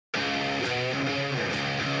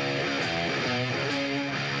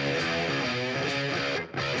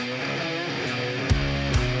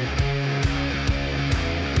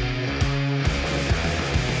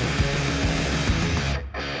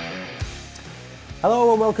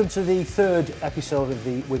Hello and welcome to the third episode of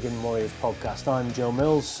the Wigan Warriors podcast. I'm Joe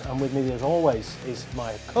Mills and with me as always is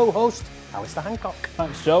my co-host, Alistair Hancock.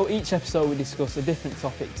 Thanks Joe. Each episode we discuss a different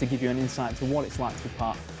topic to give you an insight to what it's like to be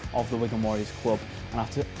part of the Wigan Warriors club. And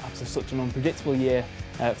after such an unpredictable year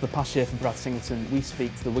for the past year for Brad Singleton, we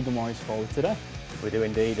speak to the Wigan Warriors forward today. We do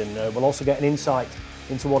indeed, and we'll also get an insight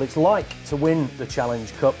into what it's like to win the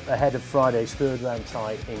Challenge Cup ahead of Friday's third round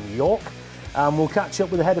tie in York. And we'll catch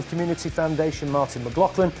up with the head of Community Foundation, Martin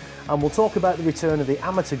McLaughlin, and we'll talk about the return of the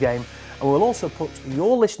amateur game, and we'll also put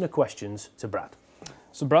your listener questions to Brad.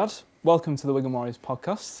 So Brad, welcome to the Wigan Warriors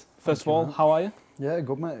podcast. First of all, how are you? Yeah,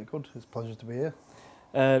 good mate, good. It's a pleasure to be here.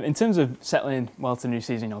 In terms of settling in well to the new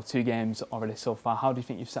season, 2 games already so far, how do you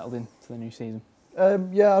think you've settled in to the new season?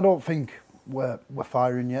 Yeah, I don't think we're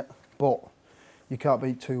firing yet, but you can't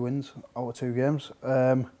beat 2 wins out of 2 games.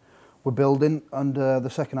 We're building, and the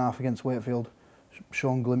second half against Wakefield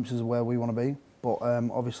shown glimpses of where we want to be. But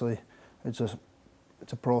obviously, it's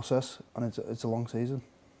a process, and it's a long season.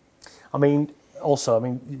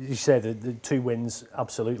 You say the 2 wins,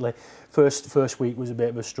 absolutely. First week was a bit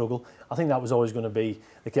of a struggle. I think that was always going to be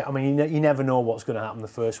the case. You never know what's going to happen the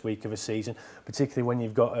first week of a season, particularly when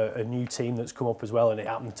you've got a new team that's come up as well, and it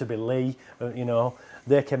happened to be Lee.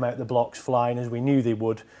 They came out the blocks flying as we knew they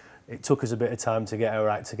would. It took us a bit of time to get our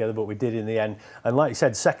act together, but we did in the end. And like you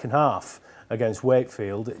said, second half against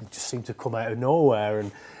Wakefield, it just seemed to come out of nowhere. And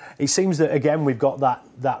it seems that, again, we've got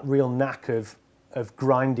that real knack of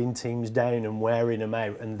grinding teams down and wearing them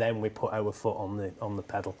out, and then we put our foot on the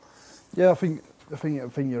pedal. Yeah, I think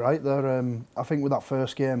you're right there. I think with that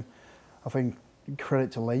first game, I think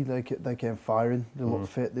credit to Lee, they came firing. They looked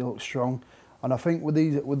fit, they looked strong. And I think with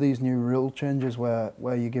these new rule changes where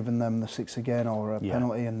you're giving them the 6 again or a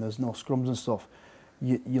penalty and there's no scrums and stuff,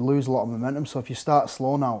 you lose a lot of momentum. So if you start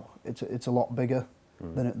slow now, it's a lot bigger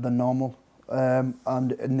than normal. And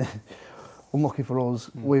unlucky for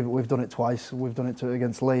us, we've done it twice. We've done it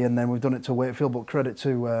against Lee, and then we've done it to Wakefield. But credit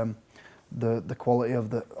to the quality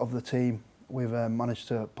of the team, we've managed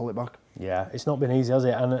to pull it back. Yeah, it's not been easy, has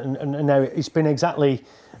it? And now it's been exactly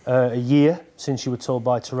a year since you were told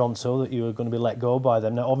by Toronto that you were going to be let go by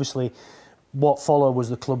them. Now, obviously, what followed was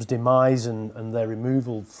the club's demise and their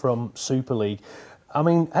removal from Super League.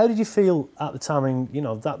 How did you feel at the time?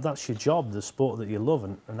 That's your job, the sport that you love,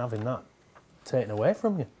 and having that taken away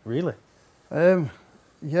from you, really.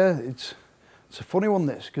 Yeah, it's a funny one,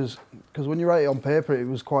 this, because when you write it on paper, it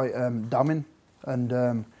was quite damning,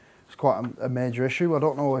 and it's quite a major issue. I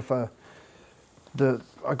don't know if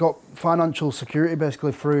I got financial security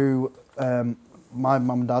basically through my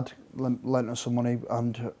mum and dad lent us some money,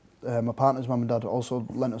 and my partner's mum and dad also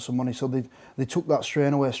lent us some money. So they took that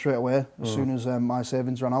strain away straight away as soon as my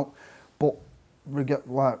savings ran out. But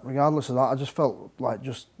regardless of that, I just felt like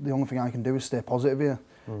just the only thing I can do is stay positive here.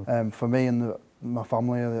 For me and my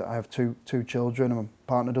family, I have two children, and my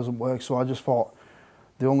partner doesn't work, so I just thought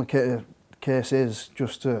the only case is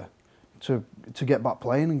just to get back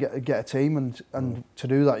playing and get a team, and to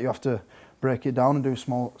do that you have to break it down and do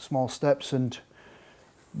small steps. And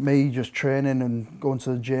me just training and going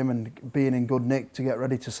to the gym and being in good nick to get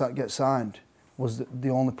ready to get signed was the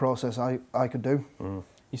only process I could do.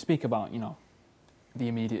 You speak about the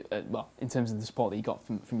immediate in terms of the support that you got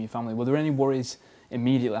from your family. Were there any worries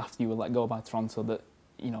immediately after you were let go by Toronto that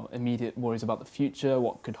immediate worries about the future,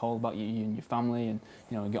 what could hold about you and your family, and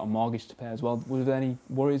you got a mortgage to pay as well? Were there any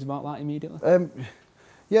worries about that immediately?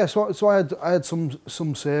 Yeah, so I had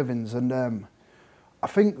some savings, and I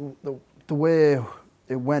think the way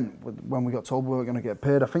it went when we got told we were going to get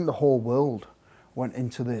paid, I think the whole world went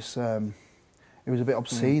into this. It was a bit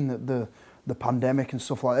obscene that the pandemic and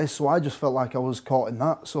stuff like this. So I just felt like I was caught in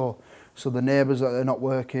that. So the neighbours that are not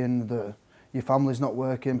working, your family's not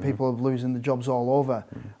working, people are losing their jobs all over,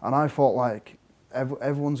 and I thought like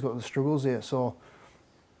everyone's got the struggles here. So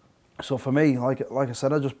for me, like I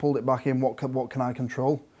said, I just pulled it back in. What can I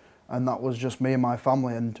control? And that was just me and my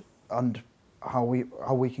family, and how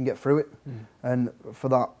we can get through it. And for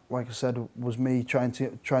that, like I said, was me trying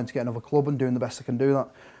to get another club and doing the best I can do that.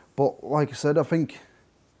 But like I said, I think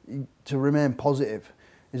to remain positive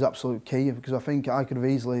is absolute key, because I think I could have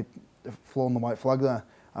easily flown the white flag there.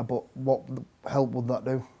 But what help would that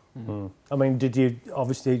do? Did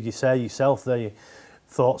you say yourself there, your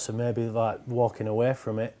thoughts of maybe like walking away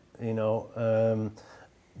from it,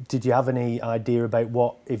 did you have any idea about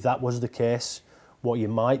what, if that was the case, what you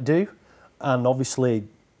might do? And obviously,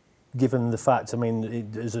 given the fact,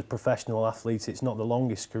 as a professional athlete, it's not the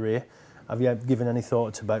longest career. Have you given any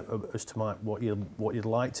thought as to what you'd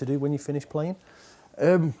like to do when you finish playing?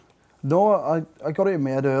 No, I got it in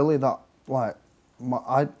my head early that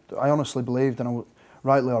I honestly believed, and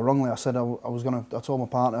rightly or wrongly, I said I told my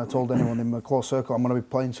partner, I told anyone in my close circle, I'm going to be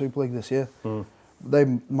playing Super League this year. They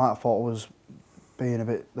might have thought I was being a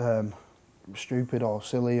bit stupid or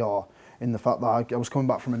silly, or in the fact that I was coming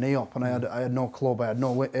back from a knee up and I had no club, I had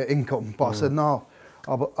no income. But I said, no,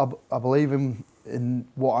 I believe in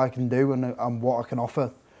what I can do and what I can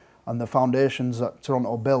offer. And the foundations that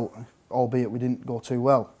Toronto built, albeit we didn't go too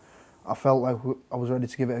well, I felt like I was ready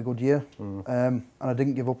to give it a good year. And I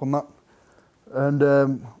didn't give up on that.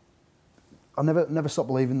 And I never stopped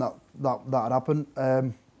believing that had happened.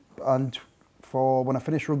 And for when I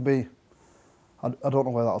finished rugby, I don't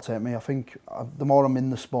know where that'll take me. I think the more I'm in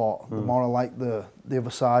the sport, the more I like the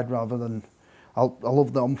other side rather than... I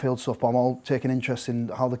love the on-field stuff, but I'm all taking interest in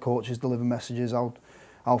how the coaches deliver messages,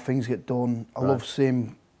 how things get done. I love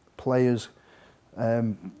seeing players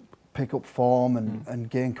pick up form and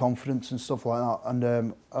gain confidence and stuff like that.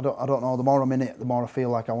 And I don't know, the more I'm in it, the more I feel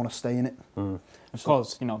like I want to stay in it. Of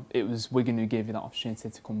course, you know, it was Wigan who gave you that opportunity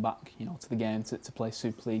to come back, you know, to the game, to play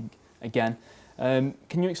Super League again.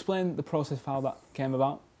 Can you explain the process of how that came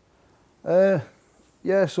about?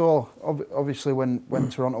 Yeah, so obviously when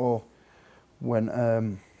Toronto went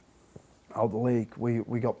out the league,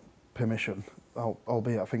 we got permission,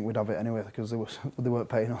 albeit I think we'd have it anyway because they weren't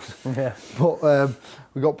paying us. Yeah. But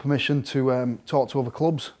we got permission to talk to other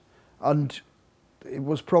clubs, and it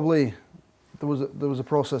was probably there was a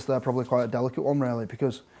process there, probably quite a delicate one really,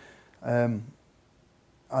 because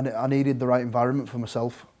I needed the right environment for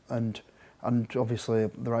myself and obviously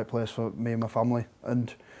the right place for me and my family,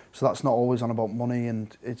 and so that's not always on about money,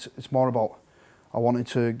 and it's more about I wanted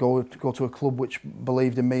to go to a club which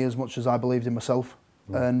believed in me as much as I believed in myself.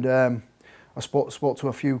 And I spoke to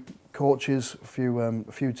a few coaches, a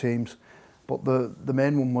few teams, but the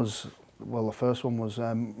main one was, well, the first one was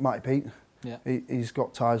Matty Pete. Yeah. He's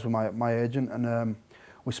got ties with my agent, and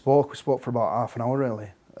we spoke for about half an hour really,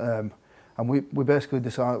 and we basically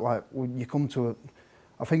decided, like, you come to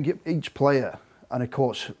I think each player and a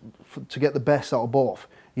coach, to get the best out of both,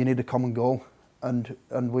 you need a common goal, and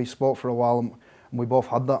we spoke for a while, and we both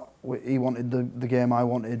had that. He wanted the game I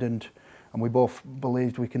wanted, and we both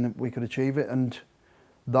believed we could achieve it, and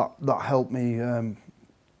that helped me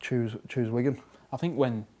choose Wigan. I think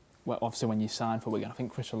when you signed for Wigan, I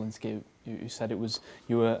think Chris Olinsky, you said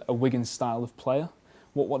you were a Wigan style of player.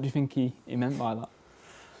 What do you think he meant by that?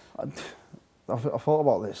 I thought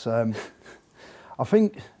about this. I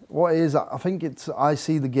think what it is, I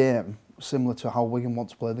see the game similar to how Wigan want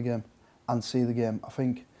to play the game and see the game. I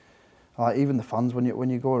think even the fans, when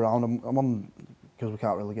you go around, I'm on, because we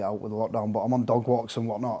can't really get out with the lockdown, but I'm on dog walks and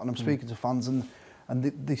whatnot, and I'm speaking to fans, and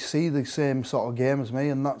they see the same sort of game as me,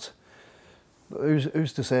 and that's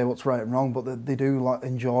who's to say what's right and wrong, but they do like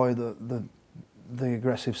enjoy the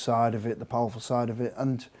aggressive side of it, the powerful side of it,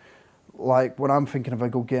 and like when I'm thinking of a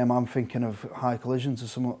good game, I'm thinking of high collisions or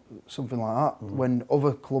something like that. When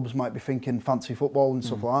other clubs might be thinking fancy football and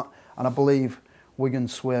stuff like that, and I believe Wigan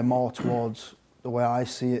sway more towards the way I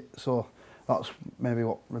see it. So that's maybe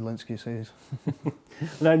what Radlinski sees.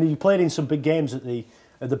 Now, you played in some big games at the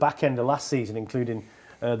back end of last season, including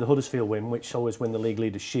the Huddersfield win, which always win the League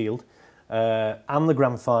Leaders Shield, and the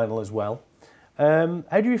Grand Final as well. How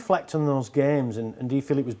do you reflect on those games, and do you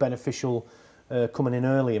feel it was beneficial coming in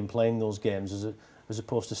early and playing those games as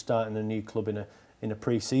opposed to starting a new club in a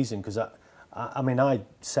pre-season? Because I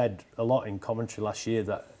said a lot in commentary last year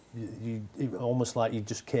that it almost like you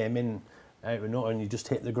just came in out of nowhere and you just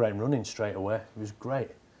hit the ground running straight away. It was great.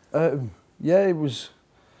 Yeah, it was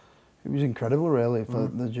incredible really for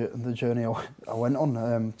the journey I went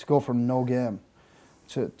on, to go from no game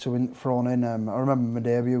to thrown in. I remember my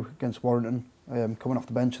debut against Warrington, coming off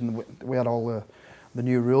the bench, and we had all the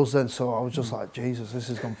new rules then, so I was just like, Jesus, this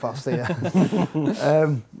has gone fast here.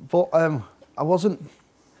 But I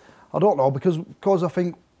don't know, because I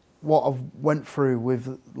think what I've went through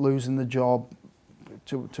with losing the job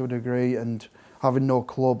to a degree and having no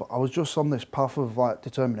club, I was just on this path of like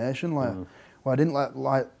determination, like where I didn't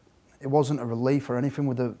like it wasn't a relief or anything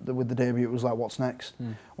with the debut. It was like, what's next?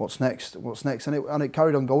 What's next? What's next? And it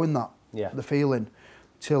carried on going, the feeling,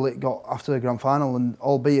 till it got after the grand final, and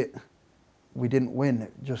albeit we didn't win,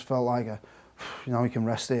 it just felt like we can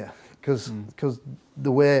rest here, because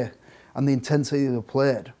the way and the intensity they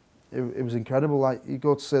played, it was incredible. Like, you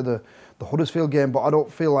go to say the Huddersfield game, but I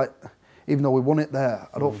don't feel like, even though we won it there,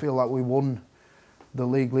 I don't feel like we won the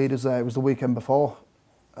league leaders there. It was the weekend before.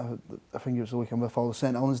 I think it was the weekend before the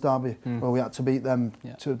St Helens derby, where we had to beat them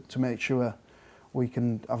to make sure we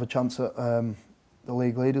can have a chance at the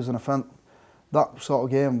league leaders. And I found that sort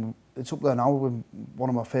of game, it's up there now with one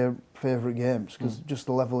of my favourite games, because just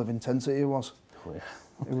the level of intensity it was. Oh,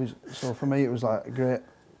 yeah. It was, so for me, it was like a great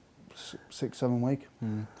 6-7 week.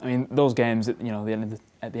 I mean, those games at the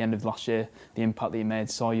end of last year, the impact that you made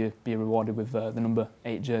saw you be rewarded with the number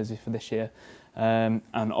 8 jersey for this year. And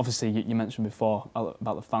obviously, you mentioned before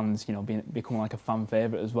about the fans, becoming like a fan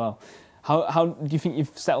favourite as well. How do you think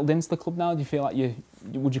you've settled into the club now? Do you feel like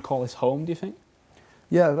would you call this home? Do you think?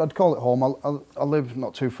 Yeah, I'd call it home. I live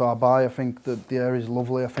not too far by. I think that the area is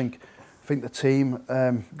lovely. I think the team,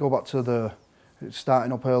 go back to the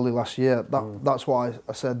starting up early last year. That's why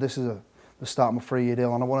I said this is the start of my 3-year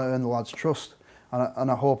deal, and I want to earn the lads' trust.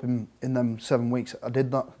 And I hope in them 7 weeks I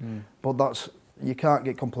did that. But you can't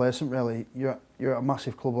get complacent really. You're at a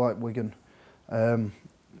massive club like Wigan.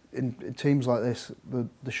 In teams like this,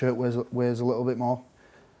 the shirt weighs a little bit more.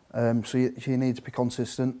 So you need to be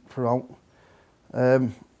consistent throughout.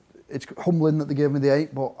 It's humbling that they gave me the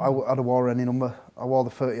 8, but I'd have wore any number. I wore the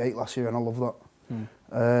 38 last year, and I love that.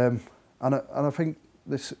 And I think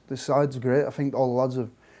this side's great. I think all the lads are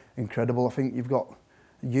incredible. I think you've got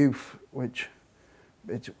youth, which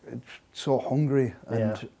it's so hungry,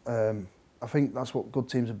 and I think that's what good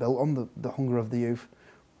teams are built on, the hunger of the youth.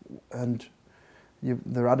 And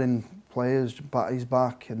they're adding players, Batty's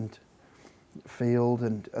back, and Field,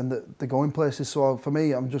 and they're going places. So for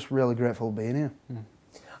me, I'm just really grateful being here.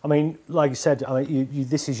 I mean, like you said,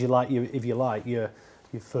 this is your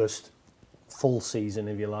first full season,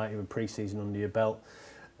 if you like, your pre-season under your belt.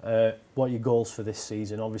 What are your goals for this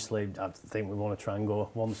season? Obviously, I think we want to try and go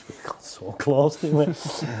once. We got so close, didn't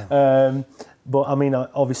we? But I mean,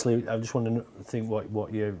 obviously, I just want to think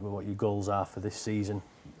what your goals are for this season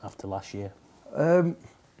after last year.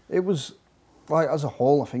 It was like, as a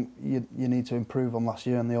whole, I think you need to improve on last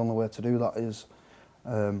year, and the only way to do that is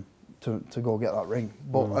to go get that ring.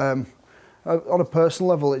 But on a personal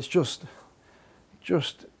level, it's just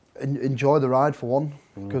enjoy the ride for one,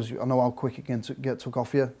 because I know how quick it can get took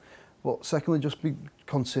off you. But secondly, just be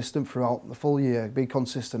consistent throughout the full year. Be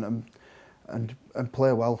consistent and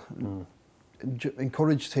play well.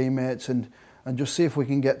 Encourage teammates and just see if we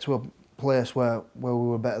can get to a place where we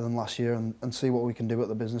were better than last year, and see what we can do at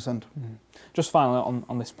the business end. Just finally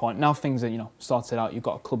on this point, now things are sorted out. You've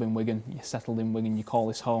got a club in Wigan. You're settled in Wigan. You call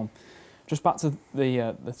this home. Just back to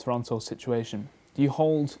the Toronto situation. Do you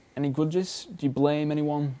hold any grudges? Do you blame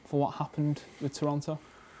anyone for what happened with Toronto?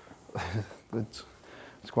 It's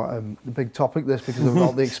quite a big topic, this, because of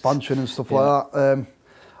all the expansion and stuff like that.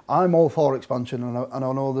 I'm all for expansion, and I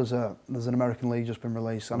know there's an American league just been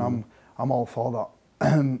released, and I'm all for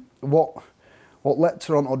that. What let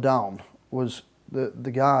Toronto down was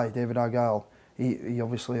the guy, David Argyle. He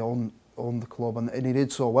obviously owned the club, and he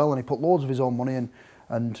did so well, and he put loads of his own money in,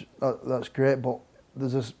 and that's great. But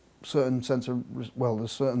there's a certain sense of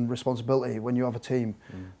there's certain responsibility when you have a team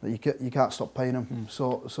that you can't stop paying them.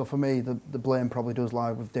 So for me, the blame probably does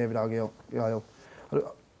lie with David Argyle.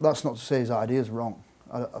 That's not to say his idea is wrong.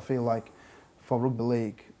 I feel like for rugby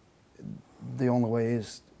league, the only way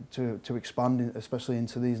is to expand, especially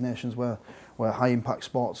into these nations where high impact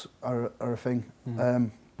sports are a thing.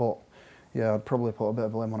 But yeah, I'd probably put a bit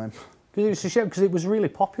of blame on him. Because it was a shame, because it was really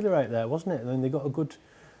popular out there, wasn't it? I mean, they got a good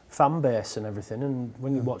fan base and everything, and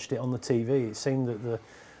when you watched it on the TV, it seemed that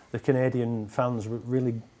the Canadian fans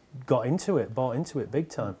really bought into it big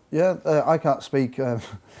time. Yeah, I can't speak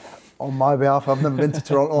on my behalf. I've never been to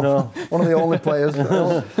Toronto. No. One of the only players.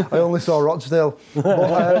 I only saw Rochdale.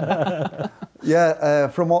 But,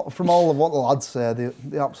 from all of what the lads say,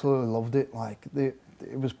 they absolutely loved it. Like it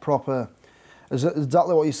was proper.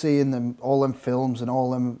 Exactly what you see in all them films and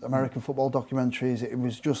all them American football documentaries. It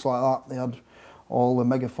was just like that. They had all the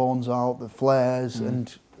megaphones out, the flares,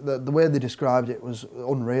 and the way they described it was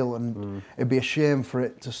unreal, and it'd be a shame for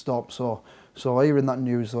it to stop. So hearing that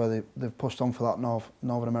news, the way they've pushed on for that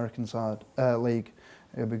Northern American side league,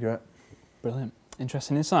 it'd be great. Brilliant.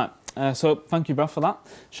 Interesting insight. So thank you, Brad, for that.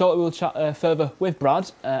 Shortly we'll chat further with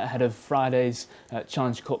Brad ahead of Friday's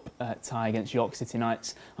Challenge Cup tie against York City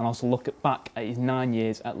Knights, and also look back at his 9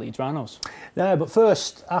 years at Leeds Rhinos. Yeah, but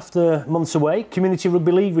first, after months away, Community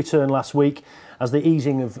Rugby League returned last week as the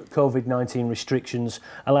easing of COVID-19 restrictions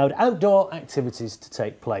allowed outdoor activities to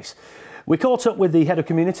take place. We caught up with the head of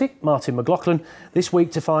community, Martin McLaughlin, this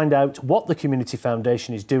week to find out what the Community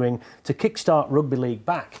Foundation is doing to kickstart rugby league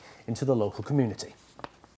back into the local community.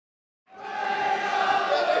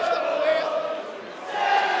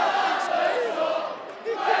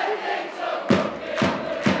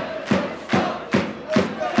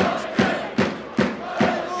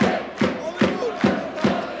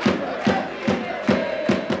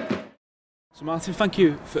 So Martin, thank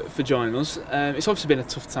you for joining us. It's obviously been a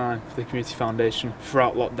tough time for the Community Foundation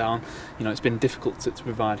throughout lockdown. It's been difficult to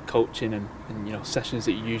provide coaching and sessions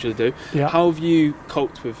that you usually do. Yeah. How have you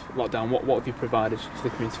coped with lockdown? What have you provided for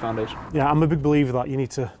the Community Foundation? Yeah, I'm a big believer that you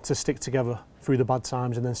need to stick together through the bad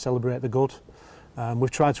times and then celebrate the good.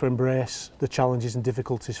 We've tried to embrace the challenges and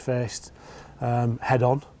difficulties faced head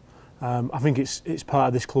on. I think it's part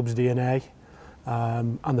of this club's DNA.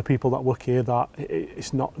 And the people that work here, that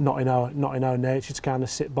it's not in our nature to kind of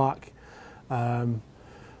sit back.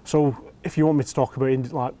 So if you want me to talk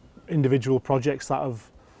about individual projects that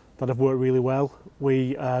have worked really well,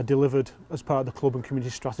 we delivered as part of the club and community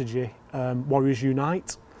strategy Warriors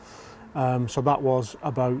Unite. So that was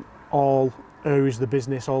about all areas of the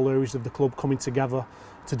business, all areas of the club coming together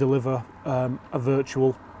to deliver a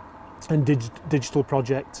virtual and digital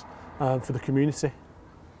project for the community.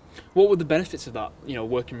 What were the benefits of that?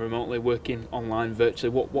 Working remotely, working online, virtually.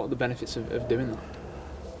 What are the benefits of doing that?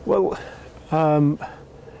 Well,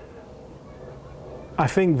 I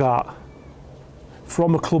think that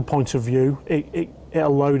from a club point of view, it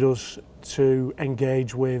allowed us to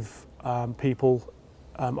engage with people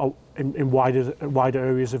in wider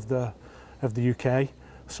areas of the UK.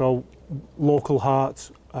 So local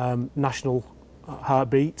heart, national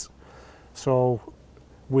heartbeat. So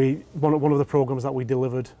one of the programs that we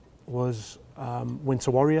delivered was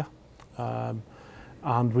Winter Warrior,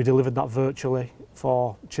 and we delivered that virtually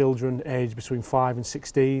for children aged between 5 and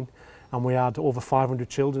 16, and we had over 500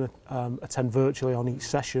 children attend virtually on each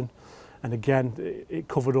session. And again, it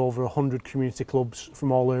covered over 100 community clubs from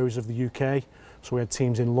all areas of the UK. So we had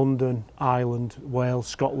teams in London, Ireland, Wales,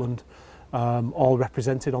 Scotland, all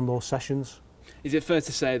represented on those sessions. Is it fair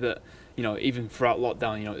to say that even throughout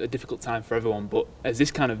lockdown, a difficult time for everyone, but has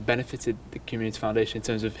this kind of benefited the Community Foundation in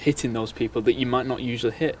terms of hitting those people that you might not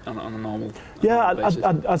usually hit on a normal basis?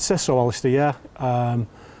 I'd say so, Alistair, yeah.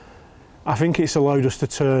 I think it's allowed us to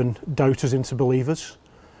turn doubters into believers.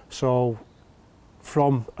 So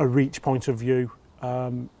from a reach point of view,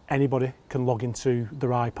 anybody can log into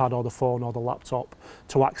their iPad or the phone or the laptop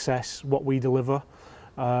to access what we deliver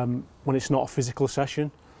when it's not a physical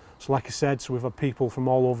session. So like I said, so we've had people from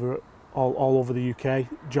all over the UK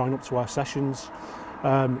join up to our sessions.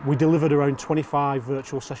 We delivered around 25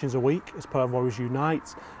 virtual sessions a week as part of Warriors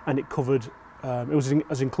Unite, and it covered, it was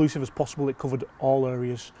as inclusive as possible. It covered all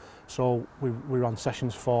areas. So we ran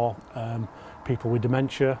sessions for people with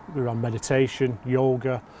dementia, we ran meditation,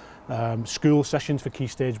 yoga, school sessions for Key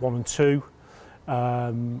Stage 1 and 2,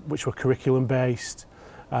 which were curriculum based.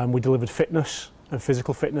 We delivered fitness and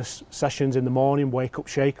physical fitness sessions in the morning, wake up,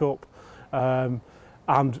 shake up.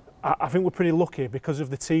 And I think we're pretty lucky because of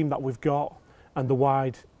the team that we've got and the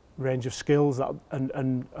wide range of skills that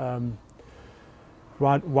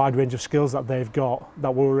wide range of skills that they've got, that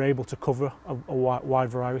we were able to cover a wide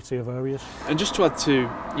variety of areas. And just to add to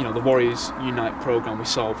the Warriors Unite programme, we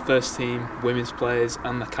saw first team, women's players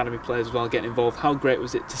and academy players as well getting involved. How great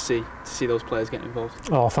was it to see those players getting involved?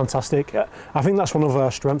 Oh, fantastic. I think that's one of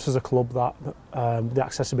our strengths as a club, that the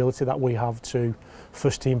accessibility that we have to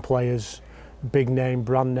first team players, big name,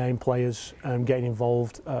 brand name players getting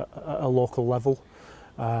involved at a local level.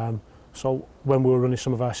 So when we were running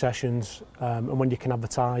some of our sessions, and when you can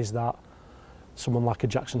advertise that someone like a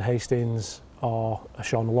Jackson Hastings or a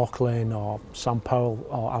Sean Loughlin or Sam Powell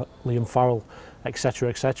or Liam Farrell,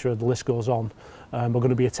 etc., the list goes on, we're going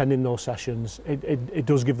to be attending those sessions. It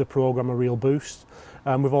does give the programme a real boost.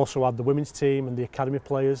 We've also had the women's team and the academy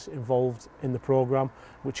players involved in the programme,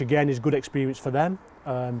 which again is good experience for them,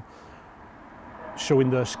 showing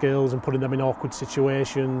their skills and putting them in awkward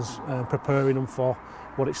situations, preparing them for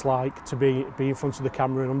what it's like to be in front of the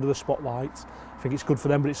camera and under the spotlight. I think it's good for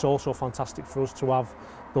them, but it's also fantastic for us to have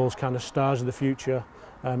those kind of stars of the future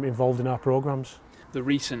involved in our programmes. The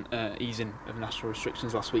recent easing of national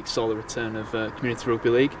restrictions last week saw the return of Community Rugby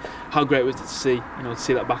League. How great was it to see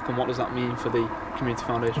that back, and what does that mean for the Community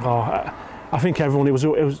Foundation? I think everyone,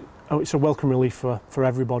 it's a welcome relief for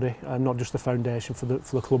everybody, not just the foundation, for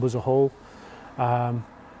the club as a whole. I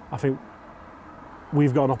think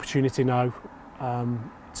we've got an opportunity now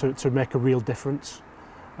to make a real difference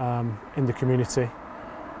in the community.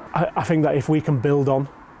 I think that if we can build on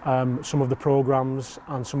some of the programmes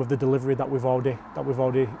and some of the delivery that we've already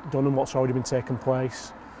done and what's already been taking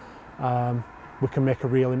place, we can make a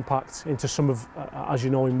real impact into some of, as you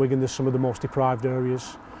know, in Wigan there's some of the most deprived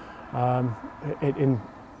areas in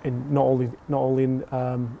not only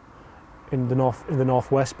in the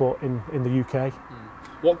northwest but in the UK.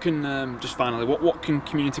 What can just finally, what can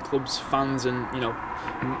community clubs, fans, and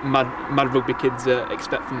mad rugby kids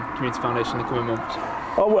expect from Community Foundation in the coming months?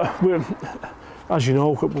 as you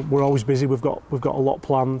know, we're always busy. We've got a lot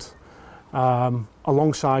planned.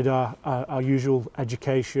 Alongside our usual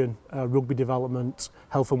education, rugby development,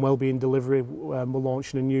 health and wellbeing delivery, we're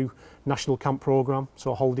launching a new national camp programme,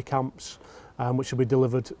 so holiday camps, which will be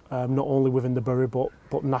delivered not only within the borough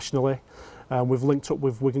but nationally. We've linked up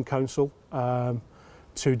with Wigan Council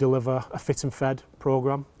to deliver a fit and fed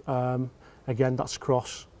programme. Again, that's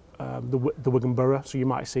across the Wigan borough, so you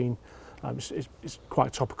might have seen it's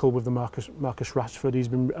quite topical with the Marcus Rashford. He's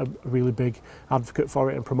been a really big advocate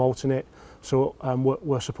for it and promoting it, so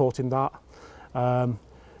we're supporting that.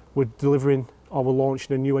 We're delivering, or we're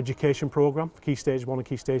launching a new education programme, Key Stage 1 and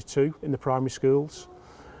Key Stage 2 in the primary schools,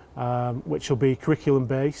 which will be curriculum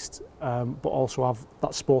based, but also have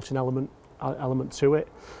that sporting element to it.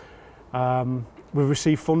 We've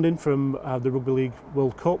received funding from the Rugby League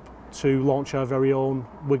World Cup to launch our very own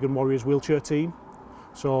Wigan Warriors wheelchair team.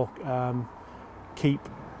 So keep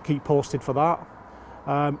posted for that.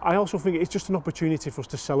 I also think it's just an opportunity for us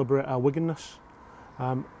to celebrate our Wiganness.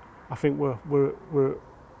 I think we're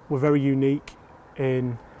very unique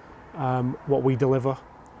in what we deliver,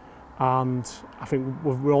 and I think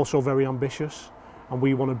we're also very ambitious, and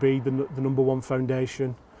we want to be the number one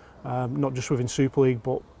foundation, not just within Super League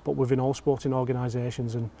but within all sporting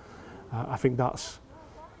organisations, and I think that's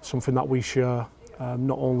something that we share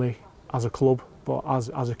not only as a club but as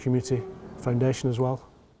a community foundation as well.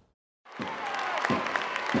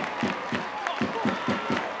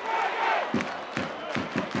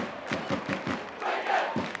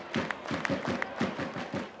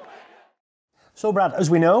 So Brad, as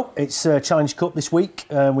we know, it's Challenge Cup this week.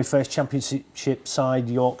 We face Championship side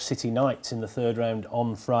York City Knights in the third round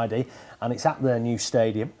on Friday, and it's at their new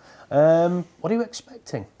stadium. What are you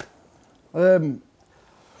expecting?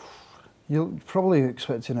 You're probably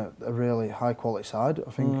expecting a really high quality side.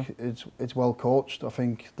 I think it's well coached. I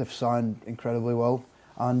think they've signed incredibly well,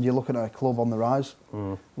 and you're looking at a club on the rise.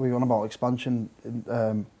 We were on about expansion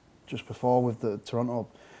just before with the Toronto.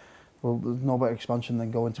 Well, there's no better expansion than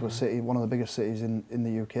going to a city, one of the biggest cities in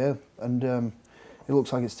the UK, and it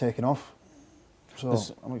looks like it's taken off. So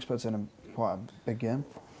I'm expecting quite a big game.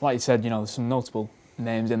 Like you said, there's some notable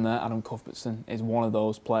names in there. Adam Cuthbertson is one of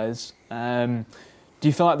those players. Do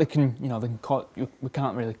you feel like they can we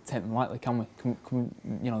can't really take them lightly, can we?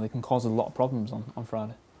 They can cause a lot of problems on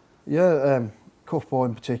Friday. Yeah, Cuthbo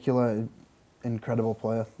in particular, incredible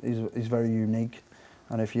player. He's very unique,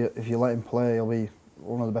 and if you let him play, he'll be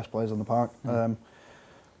one of the best players on the park.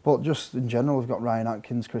 But just in general, we've got Ryan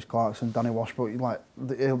Atkins, Chris Clarkson, Danny Washbrook.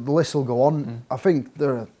 The list will go on. I think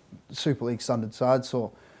they're a Super League standard side,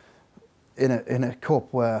 so in a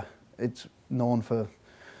cup where it's known for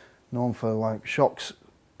like shocks,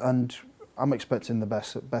 and I'm expecting the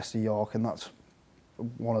best of York, and that's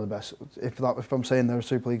one of the best. If I'm saying they're a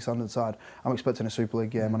Super League standard side, I'm expecting a Super League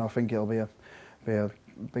game, and I think it'll be a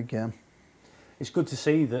big game. It's good to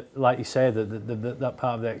see that, like you say, that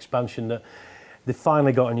part of the expansion, that they've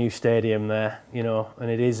finally got a new stadium there, and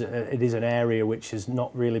it is an area which has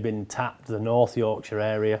not really been tapped, the North Yorkshire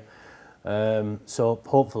area. So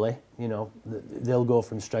hopefully, they'll go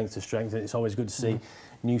from strength to strength, and it's always good to see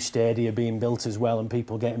new stadia being built as well and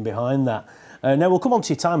people getting behind that. Now we'll come on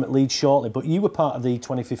to your time at Leeds shortly, but you were part of the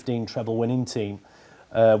 2015 treble winning team,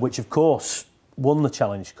 which of course won the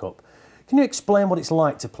Challenge Cup. Can you explain what it's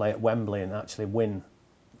like to play at Wembley and actually win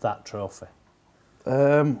that trophy?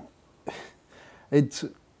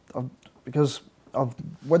 Because I've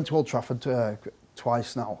went to Old Trafford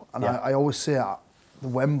twice now, and I always say at the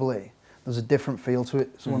Wembley there's a different feel to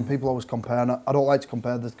it. So when people always compare, and I don't like to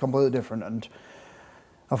compare, they're completely different. And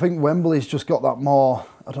I think Wembley's just got that more,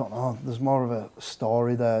 I don't know, there's more of a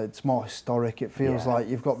story there. It's more historic. It feels like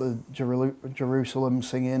you've got the Jerusalem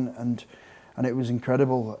singing, and it was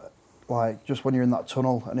incredible. Like just when you're in that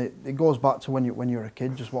tunnel, and it goes back to when you're a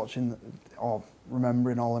kid, just watching or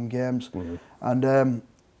remembering all them games. And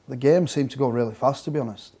the game seemed to go really fast, to be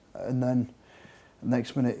honest. And then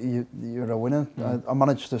next minute you're a winner. I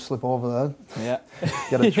managed to slip over there,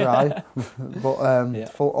 get a try, but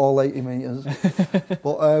for all 80 metres.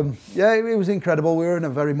 But it was incredible. We were in a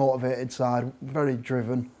very motivated side, very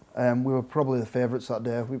driven. We were probably the favourites that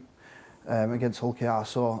day against Hull KR.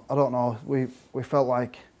 So I don't know. We felt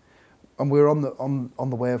like, and we were on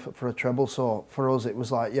the way for a treble. So for us, it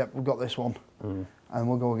was like, we've got this one, and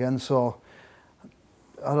we'll go again. So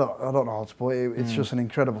I don't know how to put it. It's just an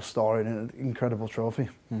incredible story and an incredible trophy.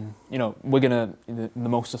 Wigan the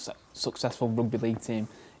most successful rugby league team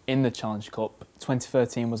in the Challenge Cup.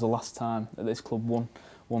 2013 was the last time that this club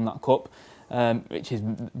won that cup, which is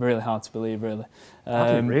really hard to believe, really. I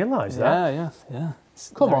didn't realise that. Yeah.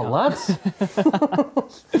 It's Come very on, hard. lads.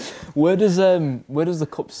 Where does the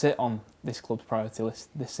cup sit on this club's priority list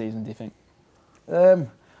this season, do you think?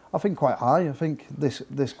 I think quite high. I think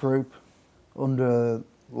this group under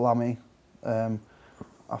Lammy, I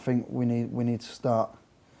think we need to start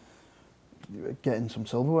getting some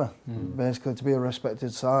silverware. Basically, to be a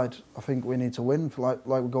respected side, I think we need to win. Like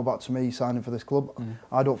we go back to me signing for this club.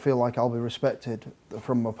 I don't feel like I'll be respected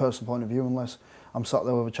from a personal point of view unless I'm sat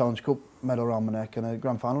there with a Challenge Cup medal around my neck and a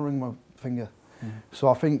grand final ring on my finger. So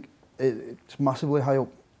I think it's massively high up.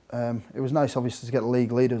 It was nice, obviously, to get the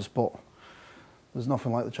league leaders, but there's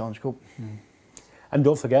nothing like the Challenge Cup. And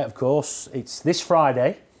don't forget, of course, it's this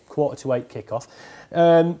Friday, 7:45 kickoff.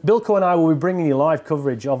 Bilko and I will be bringing you live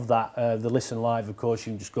coverage of that, the Listen Live. Of course,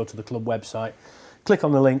 you can just go to the club website, click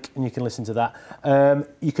on the link and you can listen to that.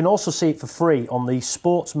 You can also see it for free on the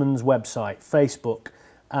Sportsman's website, Facebook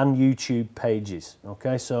and YouTube pages.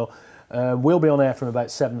 Okay, so we'll be on air from about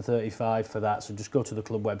 7:35 for that, so just go to the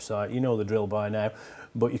club website. You know the drill by now.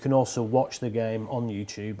 But you can also watch the game on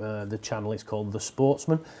YouTube. The channel is called The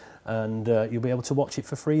Sportsman, and you'll be able to watch it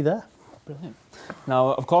for free there. Brilliant.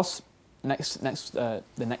 Now, of course, the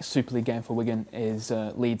next Super League game for Wigan is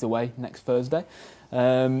Leeds away next Thursday.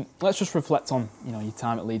 Let's just reflect on your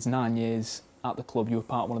time at Leeds. 9 years at the club, you were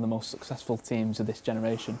part of one of the most successful teams of this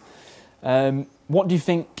generation. What do you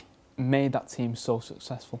think made that team so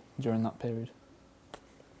successful during that period?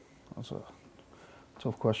 That's a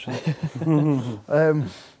tough question.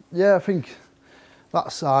 I think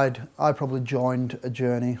that side, I probably joined a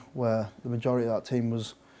journey where the majority of that team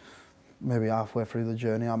was maybe halfway through the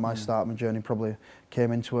journey. At my start, my journey probably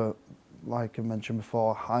came into a, like I mentioned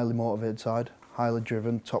before, highly motivated side, highly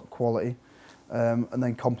driven, top quality, and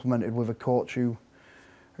then complemented with a coach who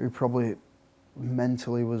probably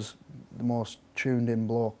mentally was the most tuned in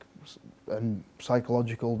bloke and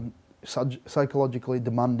psychologically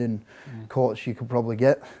demanding coach you could probably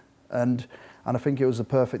get, and I think it was the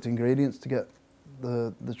perfect ingredients to get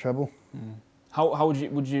the treble. How would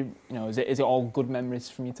you is it all good memories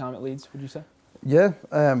from your time at Leeds, would you say? Yeah,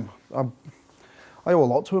 I owe a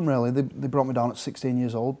lot to them really. They brought me down at 16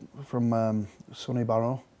 years old from sunny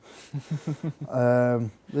Barrow.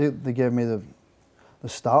 They gave me the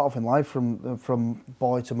start off in life from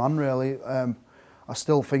boy to man really. I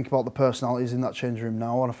still think about the personalities in that changing room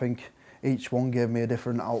now, and I think each one gave me a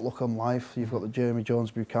different outlook on life. You've got the Jamie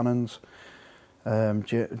Jones Buchanans,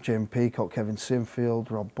 Jamie Peacock, Kevin Sinfield,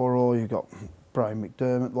 Rob Burrow. You've got Brian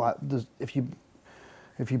McDermott. Like,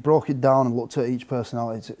 if you broke it down and looked at each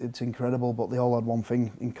personality, it's incredible. But they all had one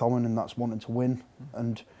thing in common, and that's wanting to win.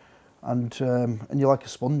 And you're like a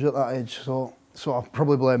sponge at that age. So I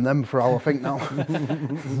probably blame them for how I think now.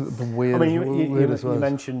 The weird. I mean, you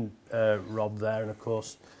mentioned Rob there, and of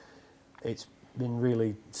course, it's been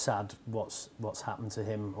really sad what's happened to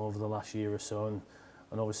him over the last year or so, and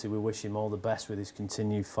obviously we wish him all the best with his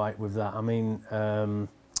continued fight with that. I mean,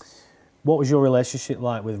 what was your relationship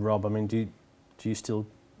like with Rob? I mean, do you still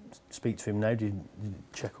speak to him now? Do you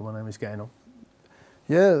check on how he's getting on?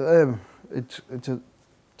 Yeah, it's a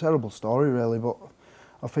terrible story really, but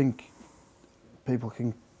I think people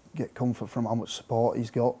can get comfort from how much support he's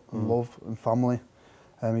got and love and family.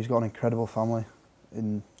 He's got an incredible family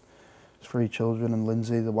in his 3 children and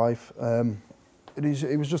Lindsay, the wife.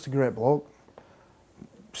 He was just a great bloke,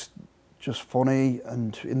 just funny,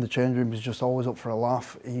 and in the change room he's just always up for a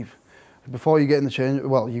laugh. Before you get in the change,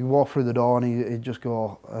 well, you walk through the door and he'd just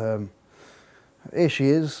go, here she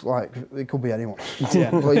is, like it could be anyone. Yeah.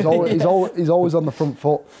 But he's always on the front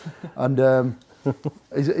foot, and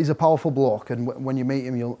he's a powerful bloke, and when you meet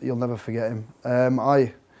him you'll never forget him.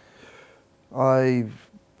 I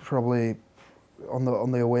probably on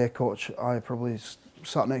the away coach, I probably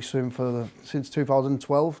sat next to him since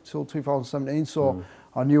 2012 till 2017, so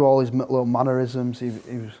I knew all his little mannerisms.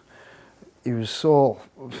 He was so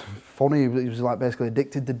funny. He was like basically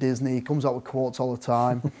addicted to Disney. He comes out with quotes all the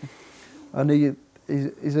time, and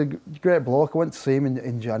he's a great bloke. I went to see him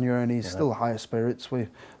in January, and he's still high spirits.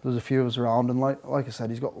 There's a few of us around, and like I said,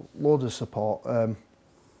 he's got loads of support.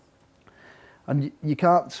 And you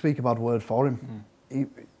can't speak a bad word for him.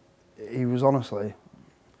 He was honestly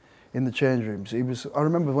in the change rooms. I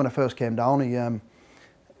remember when I first came down.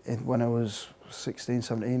 When I was 16,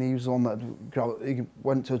 17, he was on that. He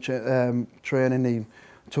went to training. He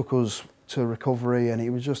took us to recovery, and he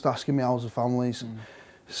was just asking me how's the families,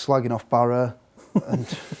 slagging off Barrow,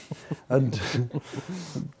 and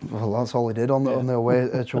well, that's all he did on the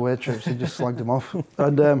away trips. He just slagged him off,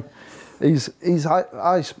 and he's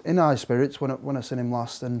in high spirits when I seen him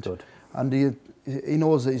last, and he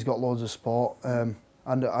knows that he's got loads of support,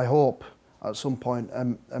 and I hope at some point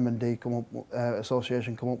M&D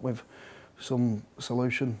association come up with some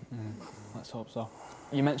solution. Let's hope so.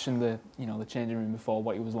 You mentioned the changing room before,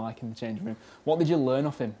 what he was like in the changing room. What did you learn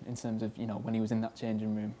of him in terms of when he was in that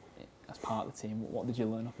changing room as part of the team? What did you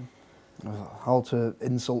learn of him? How to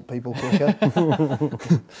insult people quicker,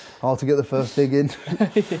 how to get the first dig in.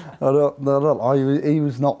 I don't know. He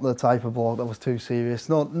was not the type of bloke that was too serious.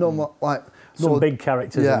 Some big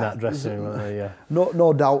characters in that dressing room, weren't there? Yeah.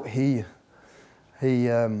 No doubt he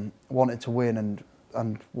wanted to win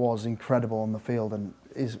and was incredible on the field, and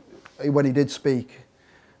when he did speak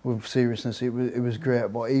with seriousness, it was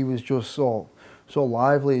great. But he was just so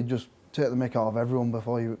lively. He'd just take the mick out of everyone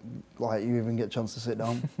before you even get a chance to sit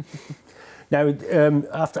down. Now,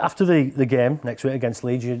 after the game next week against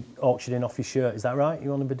Leeds, you auctioning off your shirt. Is that right? You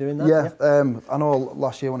want to be doing that? Yeah. I know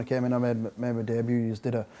last year when I came in, I made my debut. You just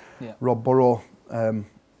did a Rob Barrow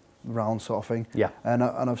round sort of thing. Yeah. And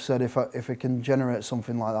I've said if it can generate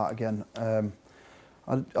something like that again,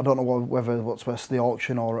 I don't know what's best, the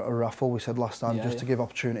auction or a raffle. We said last time to give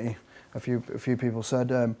opportunity. A few people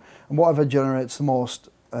said, and whatever generates the most.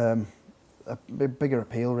 A bigger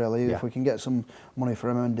appeal really. If we can get some money for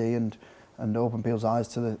M&D and open people's eyes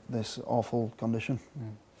to this awful condition.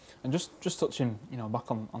 And just touching back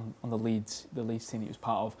on the Leeds team he was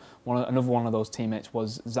part of, another one of those teammates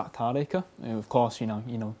was Zach Hardacre, who of course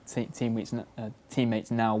teammates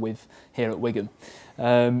now with here at Wigan.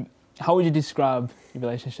 How would you describe your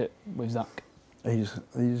relationship with Zach? He's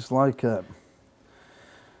like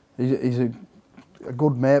he's a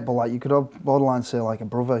good mate, but you could have borderline say like a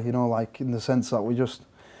brother, in the sense that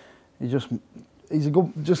he's a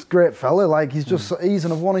good, just great fella. He's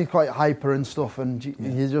quite hyper and stuff, and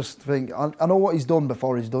you just think, I know what he's done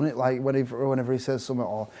before he's done it. Like whenever he says something,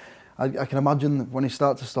 or I can imagine when he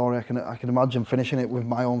starts a story, I can imagine finishing it with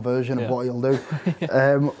my own version of what he'll do.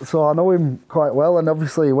 So I know him quite well, and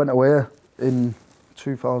obviously he went away in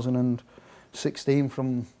 2016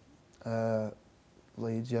 from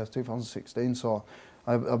Leeds, 2016. So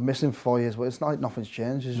I've missed him for 4 years, but it's like nothing's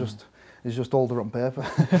changed. He's just older on paper.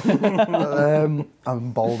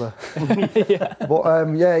 I'm bolder. But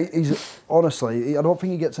he's honestly, I don't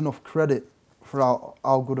think he gets enough credit for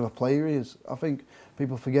how good of a player he is. I think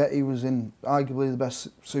people forget he was in arguably the best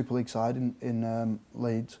Super League side in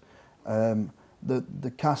Leeds.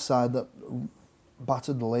 The cast side that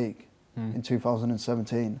battered the league in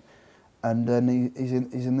 2017. And then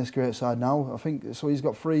he's in this great side now. I think so. He's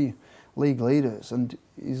got 3 league leaders, and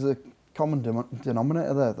he's the common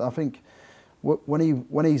denominator there. I think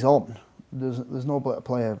when he's on, there's no better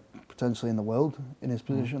player potentially in the world in his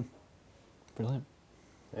position. Brilliant.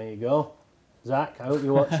 There you go, Zach. I hope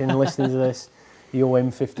you're watching and listening to this. You'll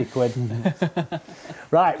win 50 quid.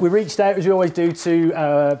 Right, we reached out as we always do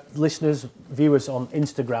to listeners, viewers on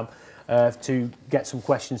Instagram. To get some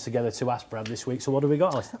questions together to ask Brad this week. So what have we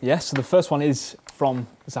got, Alistair? Yes, so the first one is from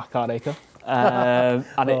Zach Hardacre. Here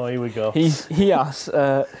we go. He asks,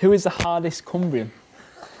 who is the hardest Cumbrian?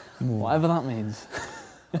 Whatever that means.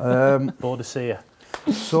 Boadicea.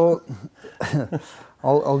 So,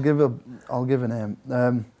 I'll give a name.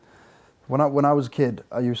 When I was a kid,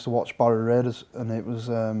 I used to watch Barrow Raiders, and it was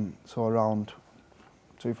around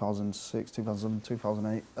 2006, 2007,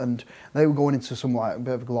 2008, and they were going into some a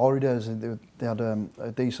bit of glory days. They had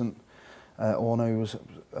a decent owner who was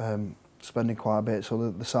spending quite a bit,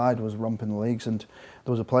 so the side was romping the leagues, and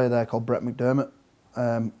there was a player there called Brett McDermott,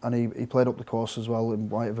 and he played up the course as well in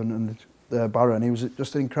Whitehaven and Barrow, and he was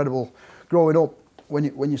just incredible. Growing up,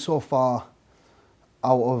 when you're so far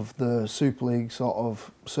out of the Super League sort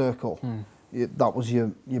of circle, that was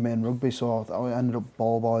your main rugby, so I ended up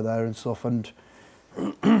ball boy there and stuff, and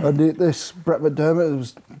this Brett McDermott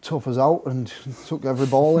was tough as out and took every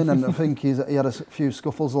ball in, and I think he had a few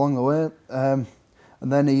scuffles along the way, and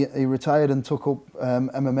then he retired and took up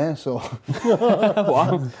MMA. So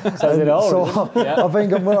wow, says it all. So I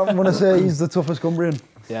think I'm going to say he's the toughest Cumbrian.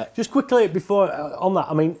 Yeah. Just quickly before on that,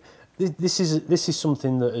 I mean, this is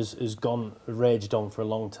something that has raged on for a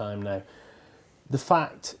long time now. The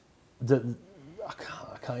fact that I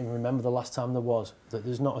can't even remember the last time there was, that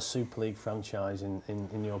there's not a Super League franchise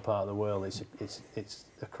in your part of the world. It's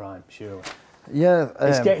a crime, surely. Yeah.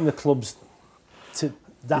 It's getting the clubs to...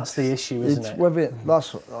 That's the issue, isn't it?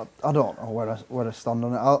 I don't know where I stand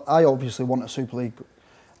on it. I obviously want a Super League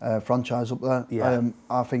franchise up there. Yeah.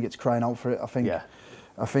 I think it's crying out for it. I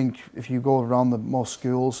think if you go around the most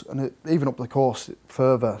schools, and even up the coast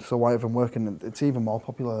further, so Whitehaven working, it's even more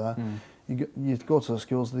popular there. You go to the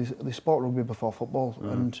schools, they sport rugby before football,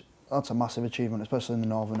 and that's a massive achievement, especially in the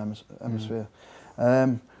Northern Hemisphere.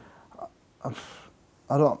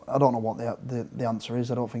 I don't know what the answer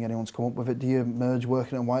is. I don't think anyone's come up with it. Do you merge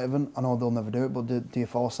Working and Whitehaven? I know they'll never do it, but do you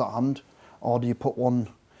force that hand, or do you put one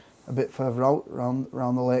a bit further out around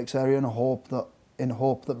the lakes area in hope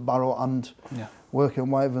that Barrow and Working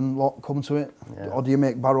and Whitehaven come to it, or do you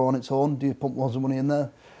make Barrow on its own? Do you pump loads of money in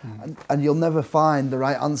there? And you'll never find the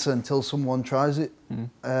right answer until someone tries it.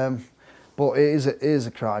 But it is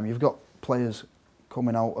a crime. You've got players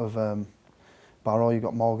coming out of Barrow. You've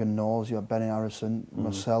got Morgan Knowles, you've got Benny Harrison,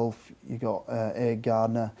 myself, you've got Aid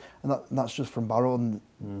Gardner, and that's just from Barrow, and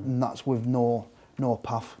that's with no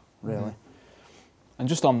path really. And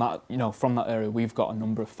just on that, from that area, we've got a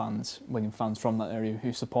number of fans, Wigan fans from that area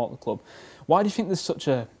who support the club. Why do you think there's such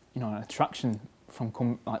an attraction from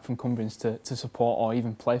Cumbrians to support or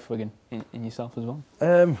even play for Wigan in yourself as well?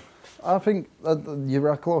 I think you're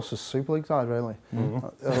our closest Super League side, really.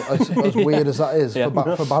 As weird as that is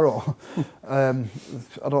for Barrow.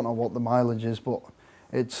 I don't know what the mileage is, but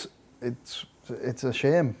it's a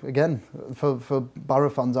shame again for Barrow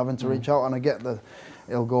fans having to reach out. And I get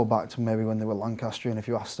it'll go back to maybe when they were Lancastrian, if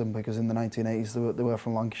you asked them, because in the 1980s they were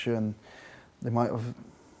from Lancashire, and they might have,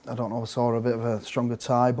 I don't know, saw a bit of a stronger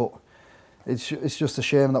tie, but. It's just a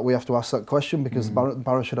shame that we have to ask that question, because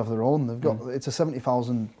Barrow should have their own. They've got it's a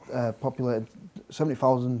 70,000 populated,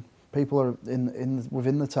 70,000 people are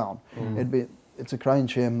within the town. It's a crying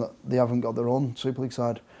shame that they haven't got their own Super League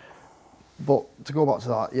side. But to go back to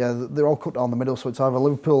that, they're all cut down the middle, so it's either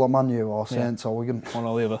Liverpool or Man U or Saints or Wigan. One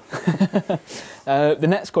or the other. The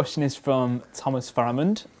next question is from Thomas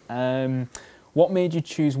Faramond. What made you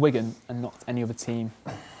choose Wigan and not any other team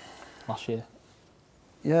last year?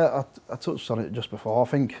 Yeah, I touched on it just before. I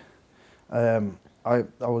think I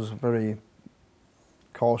was very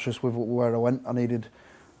cautious with where I went. I needed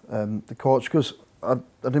the coach, because I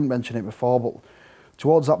didn't mention it before, but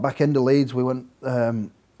towards that back end of Leeds, we went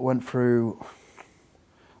through.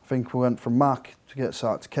 I think we went from Mac to get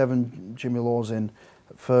sacked, Kevin, Jimmy Lawson,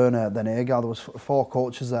 Ferner, then Agar. There was 4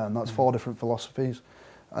 coaches there, and that's 4 different philosophies.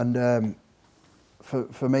 And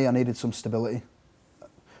for me, I needed some stability.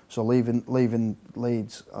 So leaving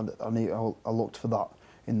Leeds, I looked for that,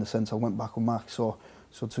 in the sense I went back with Mac. So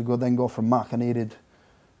to go from Mac, I needed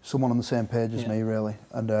someone on the same page as me, really.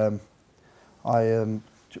 And Matty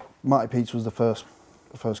Peets was the first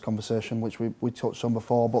conversation, which we touched on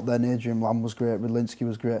before. But then Adrian Lamb was great, Ridlinski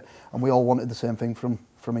was great, and we all wanted the same thing from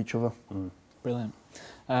each other. Brilliant.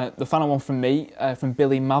 The final one from me, from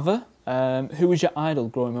Billy Mather. Who was your idol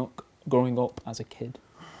growing up as a kid?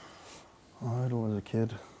 Idol as a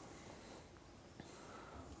kid.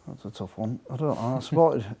 That's a tough one. I don't know.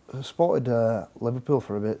 I supported Liverpool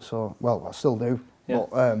for a bit, so, well, I still do. Yeah.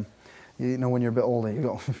 But, when you're a bit older, you've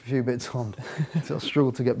got a few bits on. So I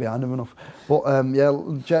struggle to get behind them enough. But,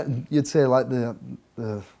 you'd say like the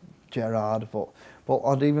Gerrard, but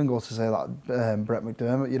I'd even go to say that Brett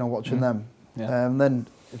McDermott, watching them. Yeah. And then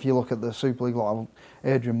if you look at the Super League, like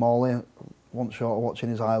Adrian Morley, once short of watching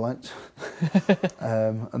his highlights.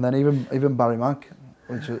 And then even Barry Mack,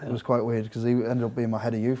 which was quite weird, because he ended up being my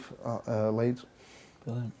head of youth at Leeds.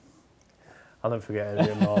 Brilliant. I'll never forget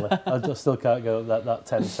Adrian Morley. I still can't go that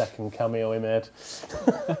 10-second cameo he made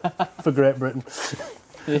for Great Britain.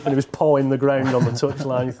 And he was pawing the ground on the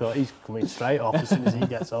touchline. You thought, he's coming straight off as soon as he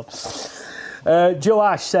gets off. Joe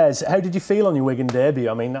Ash says, how did you feel on your Wigan debut?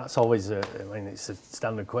 I mean, that's always it's a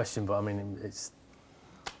standard question, but I mean, it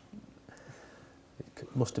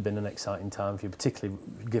must have been an exciting time for you, particularly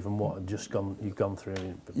given what had you've gone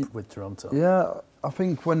through with Toronto. Yeah, I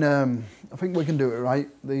think when we can do it right.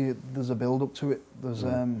 There's a build up to it. There's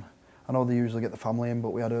I know they usually get the family in, but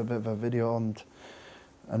we had a bit of a video and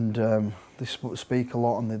they speak a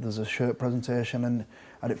lot, and there's a shirt presentation, and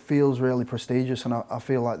it feels really prestigious, and I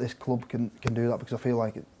feel like this club can do that, because I feel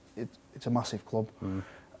like it's a massive club.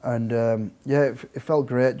 And it felt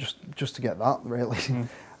great just to get that, really.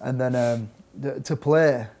 And then to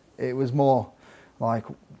play, it was more like,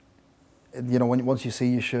 once you see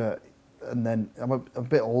your shirt, and then I'm a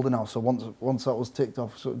bit older now, so once that was ticked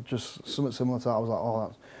off, so just something similar to that, I was like, oh,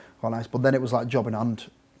 that's quite nice. But then it was like job in hand,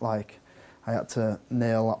 like I had to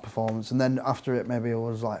nail that performance, and then after it, maybe it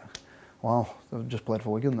was like, wow, I've just played for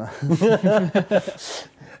Wigan there.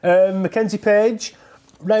 Mackenzie Page,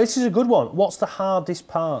 now this is a good one. What's the hardest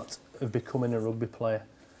part of becoming a rugby player?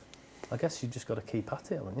 I guess you've just got to keep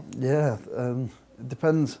at it, haven't you? Yeah, it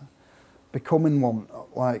depends. Becoming one,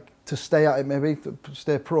 like to stay at it, maybe to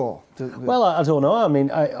stay pro. Well, I don't know. I mean,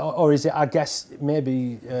 or is it? I guess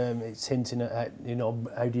maybe it's hinting at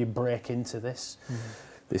how do you break into this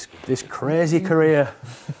crazy career?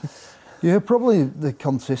 Yeah, probably the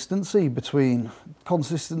consistency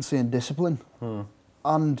and discipline,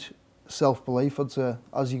 and self-belief, I'd say.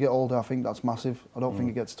 As you get older, I think that's massive. I don't think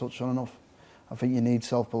it gets touched on enough. I think you need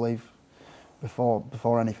self-belief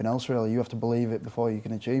before anything else, really. You have to believe it before you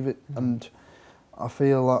can achieve it. And I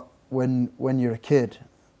feel that when you're a kid,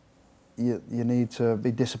 you need to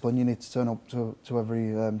be disciplined. You need to turn up to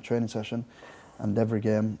every training session and every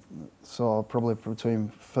game. So probably between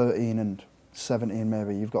 13 and 17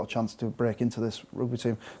 maybe, you've got a chance to break into this rugby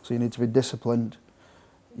team. So you need to be disciplined.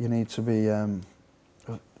 You need to be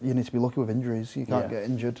lucky with injuries. You can't get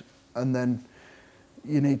injured, and then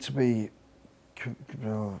you need to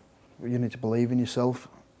believe in yourself,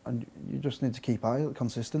 and you just need to keep eye at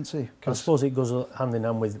consistency. I suppose it goes hand in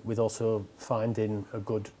hand with also finding a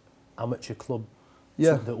good amateur club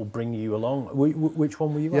that will bring you along. Which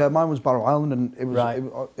one were you at? Yeah, mine was Barrow Island, and it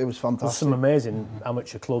was fantastic. There's some amazing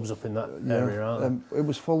amateur clubs up in that area, aren't there? It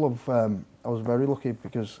was full of. I was very lucky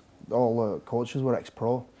because all the coaches were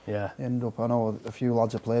ex-pro. Yeah. I know a few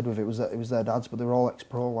lads I played with. It was their dads, but they were all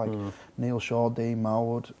ex-pro, like Neil Shaw, Dean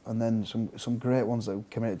Marwood, and then some great ones that were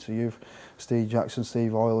committed to youth. Steve Jackson,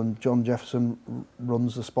 Steve Oyle, and John Jefferson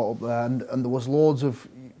runs the spot up there, and there was loads of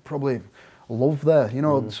probably love there, you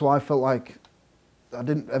know. So I felt like I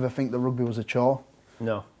didn't ever think that rugby was a chore.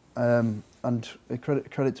 No. And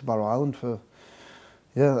credit to Barrow Island for.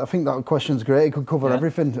 Yeah, I think that question's great. It could cover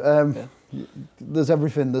everything. There's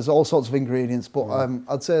everything. There's all sorts of ingredients, but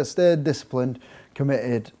I'd say stay disciplined,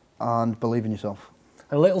 committed, and believe in yourself.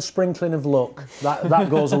 A little sprinkling of luck. That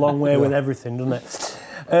goes a long way with everything, doesn't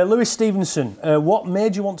it? Lewis Stevenson, what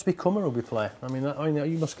made you want to become a rugby player? I mean,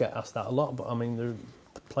 you must get asked that a lot, but I mean,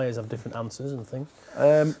 players have different answers and things.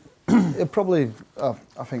 It probably,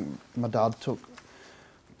 I think my dad took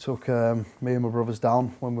me and my brothers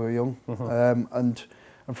down when we were young, and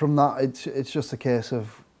from that, it's just a case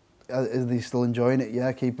of, is he still enjoying it?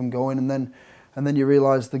 Yeah, keep him going, and then you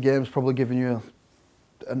realise the game's probably giving you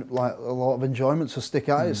a lot of enjoyment, so stick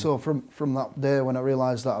at it. So from that day when I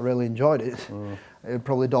realised that I really enjoyed it, it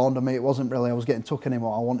probably dawned on me it wasn't really I was getting took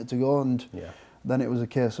anymore. I wanted to go, and then it was a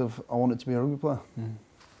case of I wanted to be a rugby player.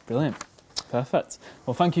 Brilliant. Perfect.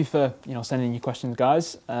 Well, thank you for sending in your questions,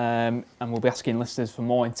 guys, and we'll be asking listeners for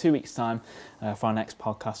more in 2 weeks' time for our next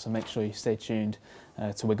podcast. So make sure you stay tuned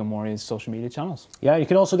to Wigan Warriors' social media channels. Yeah, you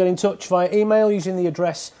can also get in touch via email using the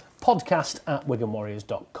address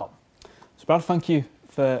podcast@wiganwarriors.com. So, Brad, thank you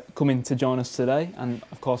for coming to join us today, and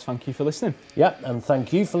of course, thank you for listening. Yeah, and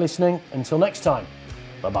thank you for listening. Until next time,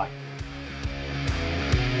 bye bye.